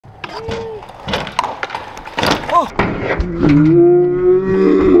Oh!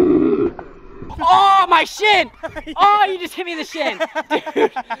 Oh, my shin! Oh, you just hit me in the shin.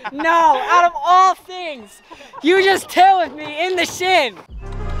 Dude, no, out of all things, you just tailed me in the shin.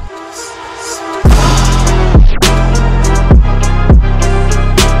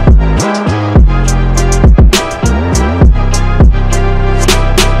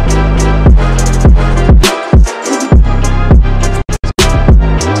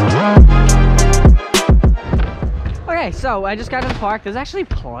 Okay, so I just got to the park. There's actually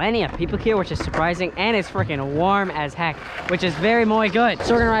plenty of people here, which is surprising, and it's freaking warm as heck, which is very good.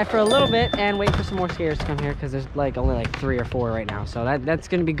 So we're gonna ride for a little bit and wait for some more skiers to come here because there's like only like 3 or 4 right now. So that's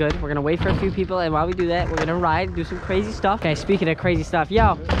gonna be good. We're gonna wait for a few people, and while we do that, we're gonna ride, do some crazy stuff. Okay, speaking of crazy stuff,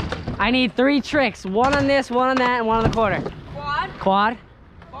 yo, I need 3 tricks. 1 on this, 1 on that, and 1 on the quarter. Quad.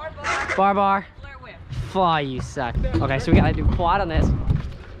 Bar. Flare whip. Oh, you suck. Okay, so we gotta do quad on this.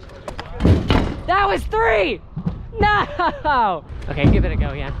 That was 3! No! Okay, give it a go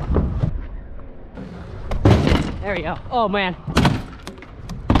again. There we go. Oh man.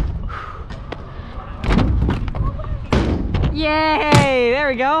 Yay! There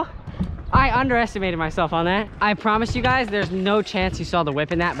we go. I underestimated myself on that. I promise you guys, there's no chance you saw the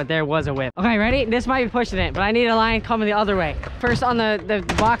whip in that, but there was a whip. Okay, ready? This might be pushing it, but I need a line coming the other way. First on the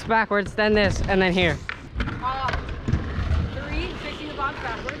box backwards, then this, and then here. 3, fixing the box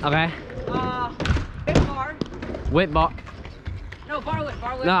backwards. Okay. Whip bar. Whip bar. No, bar whip.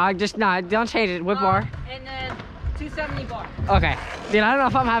 No, don't change it. Whip bar. And then 270 bar. Okay. Dude, I don't know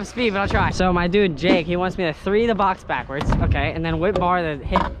if I'm having speed, but I'll try. So my dude, Jake, he wants me to 3 the box backwards. Okay. And then whip bar the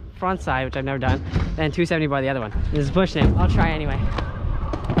hip front side, which I've never done. Then 270 bar the other one. This is pushing it. I'll try anyway.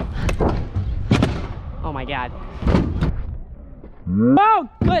 Oh my God. Oh,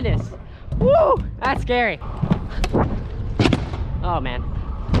 goodness. Woo! That's scary. Oh, man.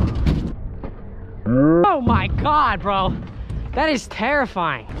 Oh my God, bro. That is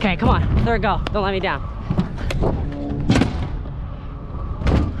terrifying. Okay, come on. 3rd go. Don't let me down.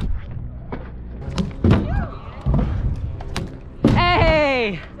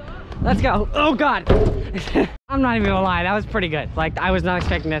 Hey! Let's go. Oh God. I'm not even gonna lie. That was pretty good. Like, I was not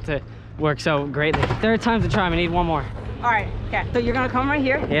expecting that to work so greatly. 3rd time's the charm. I need 1 more. All right. Okay. So you're gonna come right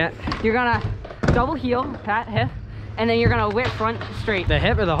here. Yeah. You're gonna double heel, pat hip, and then you're gonna whip front straight. The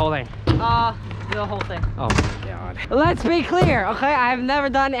hip or the whole thing? The whole thing. Oh my God. Let's be clear, okay? I've never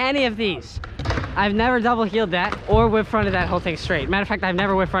done any of these. I've never double heeled that or whip fronted that whole thing straight. Matter of fact, I've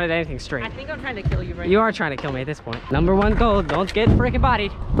never whip fronted anything straight. I think I'm trying to kill you right now. You are trying to kill me at this point. Number 1 goal, don't get freaking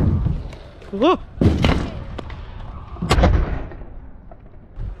bodied. Woo.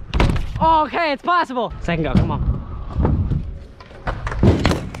 Oh, okay, it's possible. 2nd go, come on.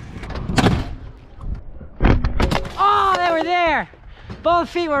 Oh, they were there. Both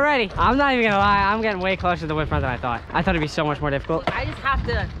feet were ready. I'm not even gonna lie, I'm getting way closer to the whip front than I thought. I thought it'd be so much more difficult. Look, I just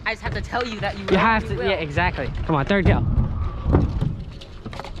have to tell you that you have to, yeah, exactly. Come on, 3rd go.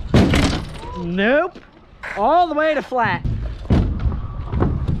 Nope. All the way to flat.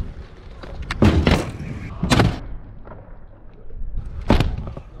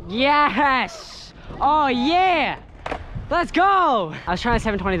 Yes. Oh yeah. Let's go! I was trying to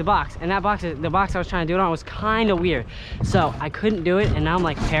 720 the box, and that box, the box I was trying to do it on was kind of weird. So I couldn't do it, and now I'm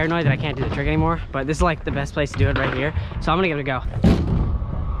like paranoid that I can't do the trick anymore. But this is like the best place to do it right here. So I'm gonna give it a go.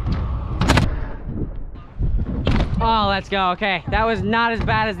 Oh, let's go, okay. That was not as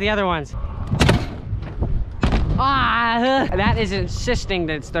bad as the other ones. Ah, that is insisting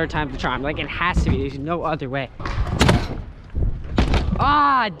that it's 3rd time's the charm. Like, it has to be, there's no other way.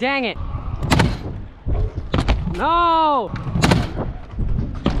 Ah, dang it. No!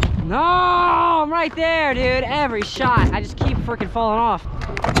 No! I'm right there, dude. Every shot. I just keep freaking falling off.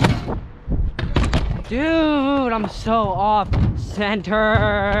 Dude, I'm so off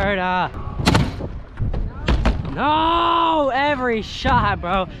centered. No! Every shot,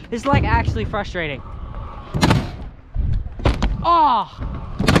 bro. It's like actually frustrating. Oh!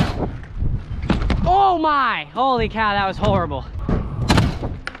 Oh my! Holy cow, that was horrible.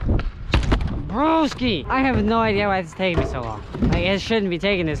 Broski! I have no idea why it's taking me so long. Like, it shouldn't be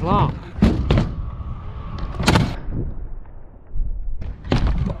taking this long.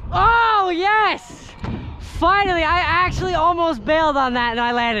 Oh, yes! Finally, I actually almost bailed on that and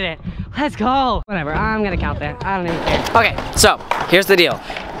I landed it. Let's go. Whatever, I'm gonna count that. I don't even care. Okay, so here's the deal.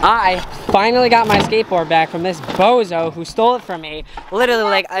 I finally got my skateboard back from this bozo who stole it from me. Literally,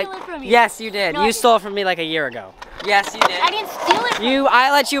 like, yes, you did. No, you stole it from me like a year ago. Yes, you did. I didn't steal it from you.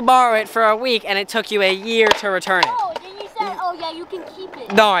 I let you borrow it for a week and it took you a year to return it. Oh, then you said, oh yeah, you can keep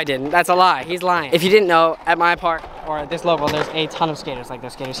it. No, I didn't. That's a lie. He's lying. If you didn't know, at my park, or this local, there's a ton of skaters. Like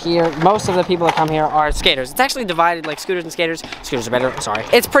there's skaters here. Most of the people that come here are skaters. It's actually divided, like scooters and skaters. Scooters are better, sorry.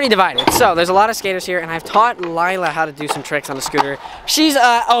 It's pretty divided. So there's a lot of skaters here, and I've taught Lila how to do some tricks on a scooter. She's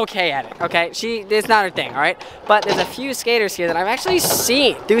okay at it, okay? It's not her thing, all right? But there's a few skaters here that I've actually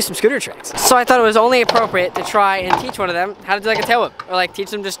seen do some scooter tricks. So I thought it was only appropriate to try and teach one of them how to do like a tail whip, or like teach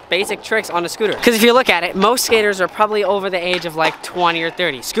them just basic tricks on a scooter. Because if you look at it, most skaters are probably over the age of like 20 or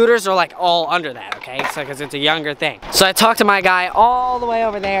 30. Scooters are like all under that, okay? So because it's a younger thing. So I talked to my guy all the way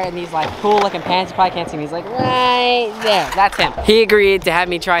over there in these like cool looking pants. You probably can't see me. He's like right there. That's him. He agreed to have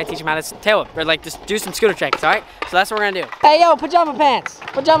me try and teach him how to tail whip, or like just do some scooter tricks, all right? So that's what we're gonna do. Hey yo, pajama pants.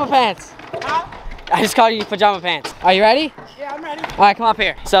 Pajama pants. I just called you pajama pants. Are you ready? Yeah, I'm ready. All right, come up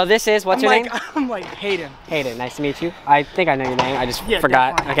here. So this is, what's your name? I'm like Hayden. Hayden, nice to meet you. I think I know your name, I just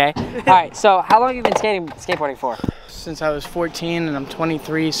forgot, definitely. okay? All right, so how long have you been skateboarding for? Since I was 14 and I'm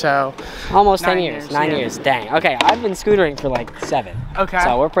 23, so. Almost 10 years, 9 yeah. years, dang. Okay, I've been scootering for like 7. Okay.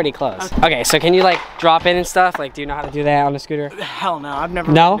 So we're pretty close. Okay, so can you like drop in and stuff? Like, do you know how to do that on a scooter? Hell no, I've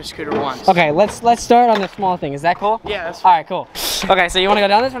never No? ridden a scooter once. Okay, let's start on the small thing. Is that cool? Yeah, that's All right, cool. Okay, so you want to go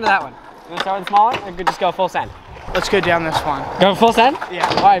down this one or that one? You want to start with the small one, or could just go full send? Let's go down this one. Go full send? Yeah.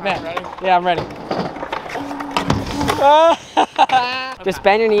 All right, bet. Ready? Yeah, I'm ready. Just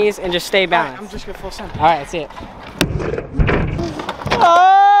bend your knees and just stay balanced. Right, I'm just gonna full send. All right, let's see it.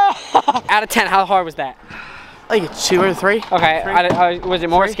 Out of 10, how hard was that? Like a 2 or 3. Okay, was it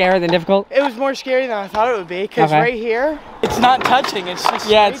more scary than difficult? It was more scary than I thought it would be, because Okay. right here, it's not touching, it's just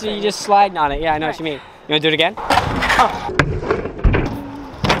Yeah, so scraping. you just sliding on it. Yeah, I know what you mean. You want to do it again?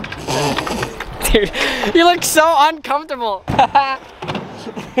 Dude, you look so uncomfortable.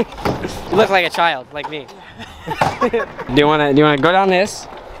 You look like a child, like me. Do you wanna go down this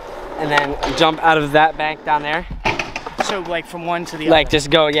and then jump out of that bank down there? So like from one to the Like other. just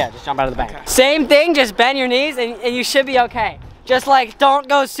jump out of the bank. Okay. Same thing, just bend your knees and you should be okay. Just like don't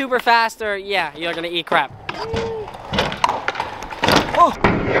go super fast or yeah, you're gonna eat crap. Oh,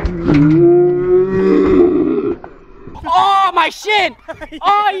 oh my shin!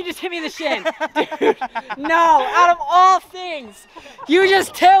 Oh, you just hit me in the shin. Dude, no, out of all things, you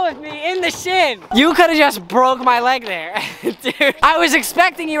just tail with me in the shin. You could have just broke my leg there. Dude, I was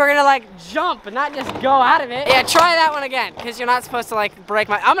expecting you were gonna like jump and not just go out of it. Yeah, try that one again, because you're not supposed to like break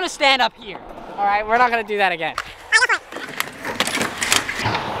my, I'm gonna stand up here. All right, we're not gonna do that again.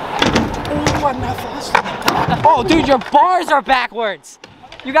 Oh, I'm not fast. Oh, dude, your bars are backwards.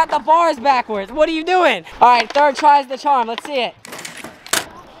 You got the bars backwards. What are you doing? All right, third try's the charm. Let's see it.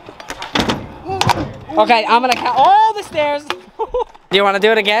 Okay, I'm gonna count all the stairs. Do you want to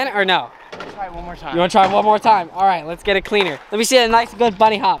do it again or no? Let's try it one more time. You want to try one more time? All right, let's get it cleaner. Let me see a nice, good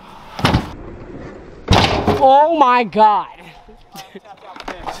bunny hop. Oh my God.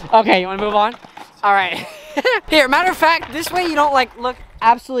 Okay, you want to move on? All right. Here, matter of fact, this way you don't like look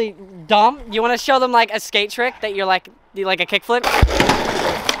absolutely dumb. You want to show them like a skate trick that you're like, do like a kickflip?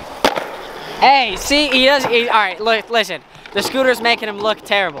 Hey, see, he does. All right, look, listen. The scooter's making him look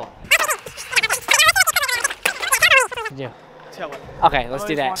terrible. Yeah. Okay, let's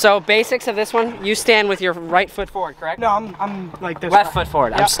do that. So basics of this one, you stand with your right foot forward, correct? No, I'm like this. Left foot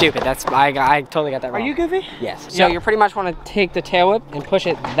forward. I'm stupid. That's I totally got that wrong. Are you goofy? Yes. So you pretty much want to take the tail whip and push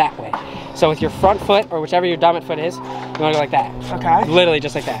it that way. So with your front foot or whichever your dominant foot is, you want to go like that. Okay. Literally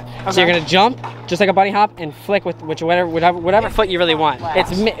just like that. Okay. So you're gonna jump just like a bunny hop and flick with whatever foot you really want.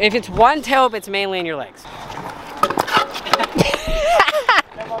 If it's one tail whip, it's mainly in your legs.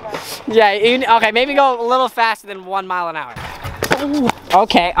 Yeah. Okay. Maybe go a little faster than 1 mile an hour.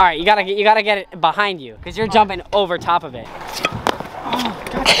 Okay, all right, you gotta get it behind you because you're jumping over top of it.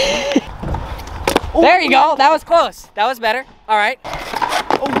 There you go. That was close. That was better. All right.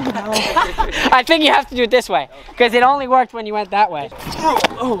 Oh no. I think you have to do it this way because it only worked when you went that way.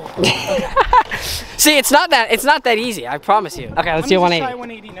 See, it's not that easy. I promise you. Okay, let's do 180. Try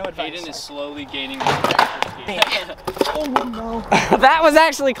 180. No advice. Hayden is slowly gaining the Oh no. That was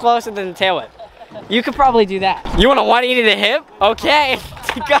actually closer than the tail whip. You could probably do that. You want a 180 to the hip? Okay.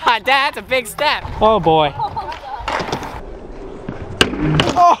 God, that's a big step. Oh boy.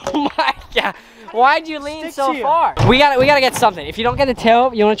 Oh my God. Why'd you lean so far? We gotta get something. If you don't get the tail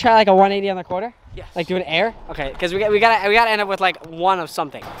whip, you wanna try like a 180 on the quarter? Yes. Like do an air? Okay, because we gotta end up with like one of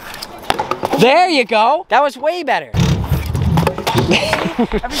something. There you go. That was way better. Every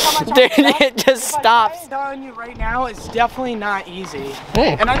time I Dude, it just stops. I'm telling you right now, it's definitely not easy.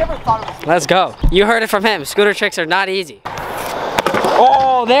 Hey. And I never thought it was. Let's go. You heard it from him. Scooter tricks are not easy.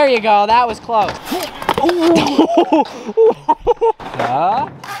 Oh, there you go. That was close.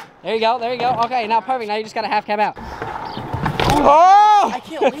 There you go. There you go. Okay, now perfect. Now you just got a half cab out. Oh! I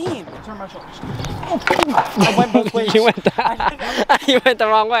can't lean. Turn my shoulders. I went both ways. You went you went the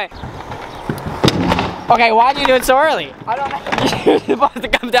wrong way. Okay, why did you do it so early? I don't know. You're supposed to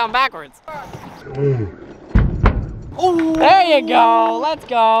come down backwards. Oh. There you go. Let's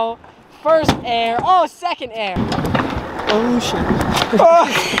go. First air. Oh, second air. Oh shit.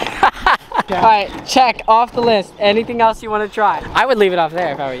 All right, check off the list. Anything else you want to try? I would leave it off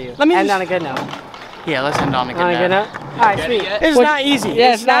there if I were you. Let me end just- on a good note. Yeah, let's end on a good On a good note. note? All right, sweet. It's What- not easy.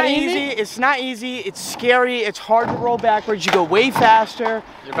 Yeah, it's not easy. It's not easy. It's scary. It's hard to roll backwards. You go way faster.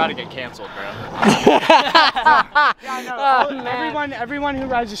 You're about to get canceled, bro. Yeah, I know. Oh, man. Everyone who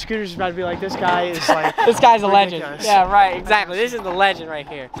rides a scooter is about to be like, this guy is like. This guy's a legend. ridiculous. Yeah, right, exactly. This is the legend right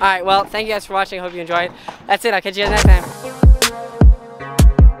here. All right, well, thank you guys for watching. I hope you enjoyed. That's it. I'll catch you guys next time.